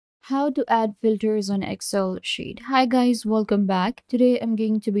How to add filters on Excel sheet. Hi guys, welcome back. Today I'm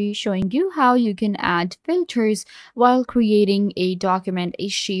going to be showing you how you can add filters while creating a document, a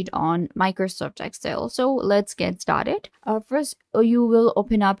sheet on Microsoft Excel. So let's get started. First, you will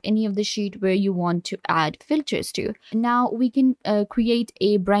open up any of the sheet where you want to add filters to. Now we can create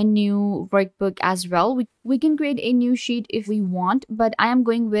a brand new workbook as well. We can create a new sheet if we want, but I am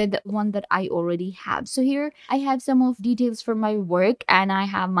going with one that I already have. So here I have some of details for my work and I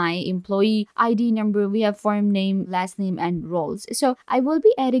have my employee ID number, we have firm name, last name, and roles. So I will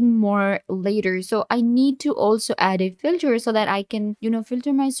be adding more later. So I need to also add a filter so that I can,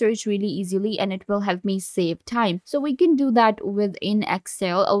 filter my search really easily and it will help me save time. So we can do that within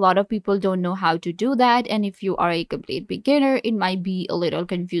Excel. A lot of people don't know how to do that. And if you are a complete beginner, it might be a little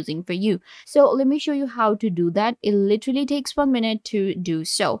confusing for you. So let me show you how to do that. It literally takes 1 minute to do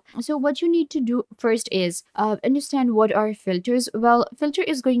so. So what you need to do first is understand what are filters. Well, filter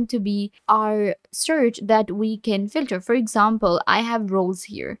is going to be our search that we can filter. For example, I have roles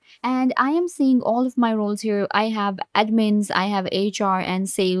here and I am seeing all of my roles here. I have admins, I have HR and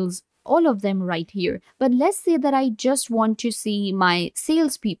sales, all of them right here. But let's say that I just want to see my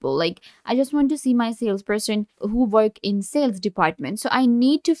salespeople, like I just want to see my salesperson who work in sales department. So I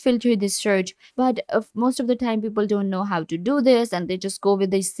need to filter this search, but most of the time people don't know how to do this and they just go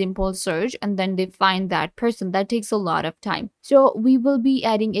with a simple search and then they find that person. That takes a lot of time. So we will be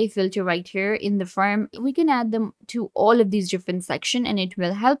adding a filter right here in the firm. We can add them to all of these different sections and it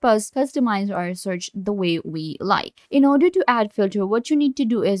will help us customize our search the way we like. In order to add filter, what you need to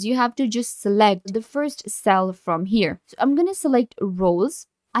do is you have to just select the first cell from here. So I'm going to select roles.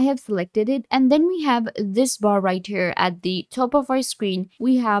 I have selected it, and then we have this bar right here at the top of our screen.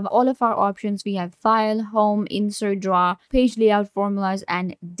 We have all of our options. We have file, home, insert, draw, page layout, formulas,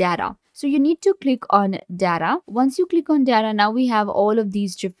 and data. So you need to click on data. Once you click on data, now we have all of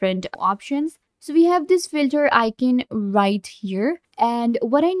these different options. So we have this filter icon right here, and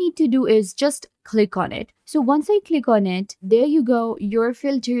what I need to do is just click on it. So once I click on it, there you go, your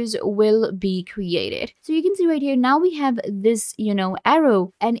filters will be created. So you can see right here, now we have this,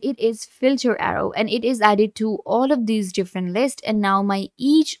 arrow, and it is filter arrow, and it is added to all of these different lists. And now my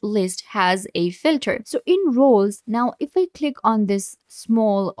each list has a filter. So in roles, now if I click on this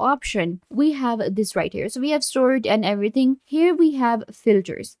small option, we have this right here. So we have stored and everything. Here we have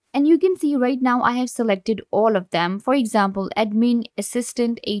filters. And you can see right now I have selected all of them. For example, admin,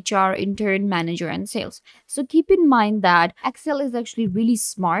 assistant, HR, intern, manager, and sales. So keep in mind that Excel is actually really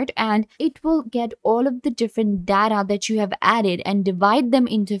smart and it will get all of the different data that you have added and divide them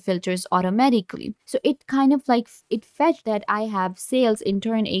into filters automatically. So it kind of like it fetched that I have sales,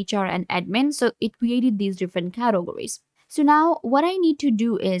 intern, HR, and admin. So it created these different categories. So now what I need to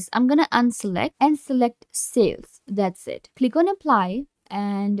do is I'm going to unselect and select sales. That's it. Click on apply.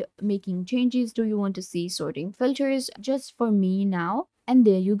 And making changes. Do you want to see sorting filters? Just for me now. And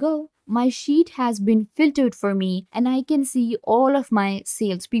there you go. My sheet has been filtered for me and I can see all of my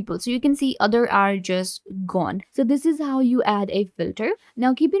salespeople. So you can see other are just gone. So this is how you add a filter.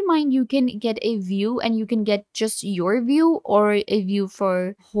 Now keep in mind you can get a view and you can get just your view or a view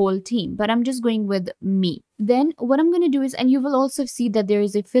for whole team. But I'm just going with me. Then what I'm going to do is, and you will also see that there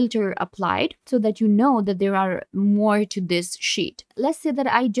is a filter applied so that you know that there are more to this sheet. Let's say that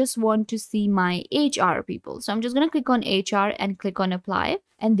I just want to see my HR people. So I'm just going to click on HR and click on apply.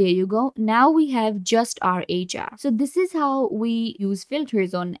 And there you go. Now we have just our HR. So this is how we use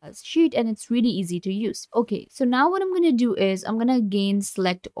filters on a sheet and it's really easy to use. Okay, so now what I'm going to do is I'm going to again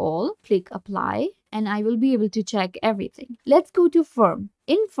select all, click apply, and I will be able to check everything. Let's go to firm.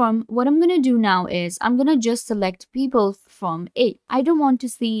 In firm, what I'm going to do now is I'm going to just select people from A. I don't want to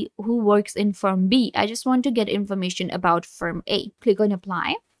see who works in firm B. I just want to get information about firm A. Click on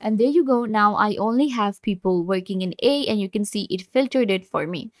apply. And there you go. Now I only have people working in A and you can see it filtered it for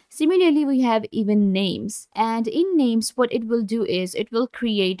me. Similarly, we have even names. And in names, what it will do is it will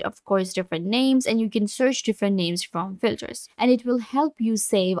create, of course, different names and you can search different names from filters. And it will help you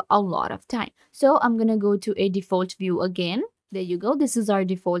save a lot of time. So I'm going to go to a default view again. There you go. This is our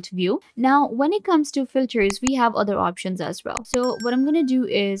default view. Now, when it comes to filters, we have other options as well. So what I'm going to do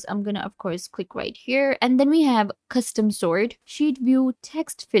is I'm going to, of course, click right here. And then we have custom sort, sheet view,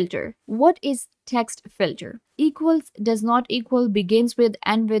 text filter. What is text filter? Equals, does not equal, begins with,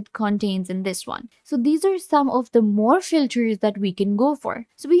 end with, contains in this one. So these are some of the more filters that we can go for.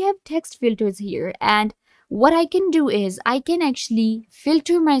 So we have text filters here and what I can do is I can actually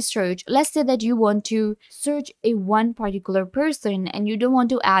filter my search. Let's say that you want to search a one particular person and you don't want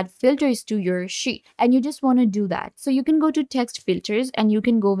to add filters to your sheet and you just want to do that. So you can go to text filters and you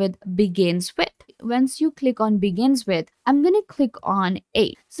can go with begins with. Once you click on begins with, I'm going to click on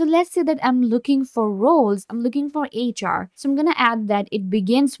A. So let's say that I'm looking for roles, I'm looking for HR. So I'm going to add that it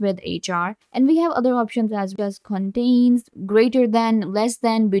begins with HR. And we have other options as well as contains, greater than, less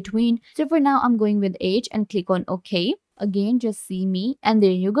than, between. So for now, I'm going with H and click on OK. Again, just see me, and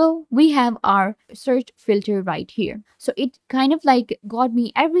there you go. We have our search filter right here. So it kind of like got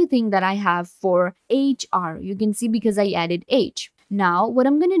me everything that I have for HR. You can see because I added H. Now, what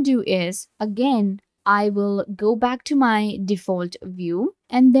I'm going to do is, again, I will go back to my default view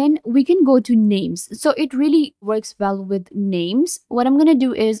and then we can go to names. So it really works well with names. What I'm going to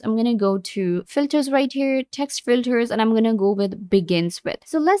do is I'm going to go to filters right here, text filters, and I'm going to go with begins with.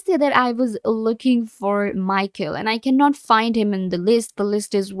 So let's say that I was looking for Michael and I cannot find him in the list. The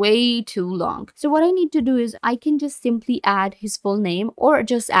list is way too long. So what I need to do is I can just simply add his full name or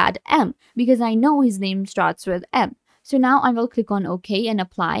just add M because I know his name starts with M. So now I will click on OK and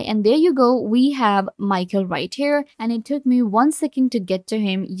apply, and there you go. We have Michael right here, and it took me 1 second to get to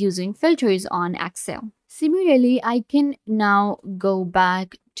him using filters on Excel. Similarly, I can now go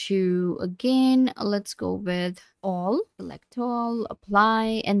back to, again, let's go with all, select all,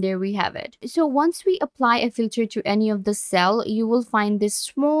 apply, and there we have it. So once we apply a filter to any of the cell, you will find this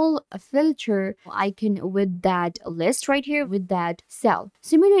small filter icon with that list right here with that cell.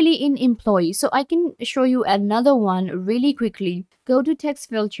 Similarly in employee, so I can show you another one really quickly. Go to text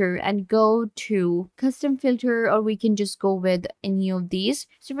filter and go to custom filter, or we can just go with any of these.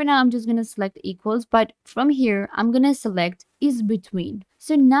 So for now, I'm just going to select equals, but from here, I'm going to select is between.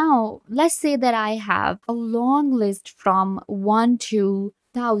 So now let's say that I have a long list from 1 to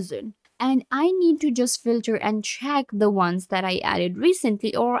 1,000. And I need to just filter and check the ones that I added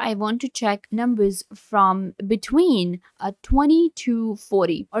recently, or I want to check numbers from between 20 to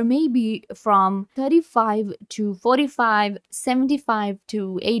 40, or maybe from 35 to 45, 75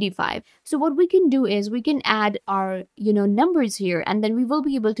 to 85. So what we can do is we can add our, numbers here, and then we will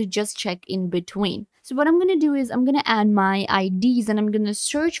be able to just check in between. So what I'm going to do is I'm going to add my IDs and I'm going to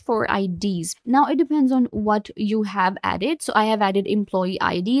search for IDs. Now it depends on what you have added. So I have added employee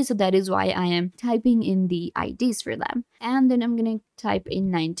ID. So that is why I am typing in the IDs for them. And then I'm going to type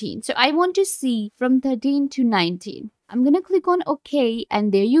in 19. So I want to see from 13 to 19. I'm going to click on OK,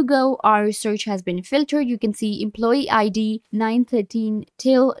 and there you go. Our search has been filtered. You can see employee ID 913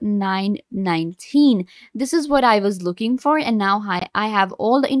 till 919. This is what I was looking for, and now I have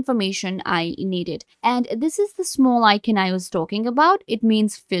all the information I needed. And this is the small icon I was talking about. It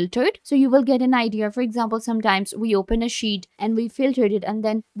means filtered. So you will get an idea. For example, sometimes we open a sheet and we filtered it, and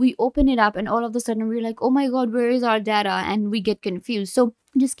then we open it up and all of a sudden we're like, oh my God, where is our data? And we get confused. So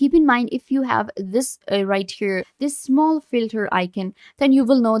just keep in mind, if you have this right here, this small filter icon, then you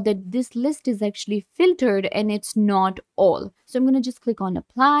will know that this list is actually filtered and it's not all. So I'm going to just click on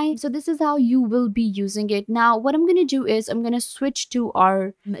apply. So this is how you will be using it. Now, what I'm going to do is I'm going to switch to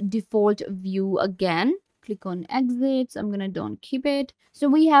our default view again. Click on exits. I'm gonna don't keep it. So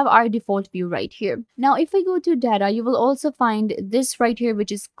we have our default view right here. Now, if I go to data, you will also find this right here,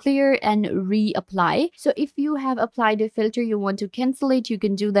 which is clear and reapply. So if you have applied a filter, you want to cancel it, you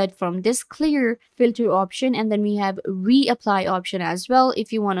can do that from this clear filter option. And then we have reapply option as well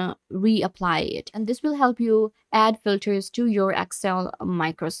if you want to reapply it. And this will help you add filters to your Excel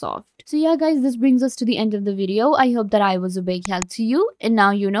Microsoft. So yeah, guys, this brings us to the end of the video. I hope that I was a big help to you. And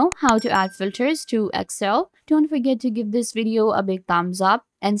now you know how to add filters to Excel. Don't forget to give this video a big thumbs up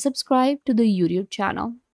and subscribe to the YouTube channel.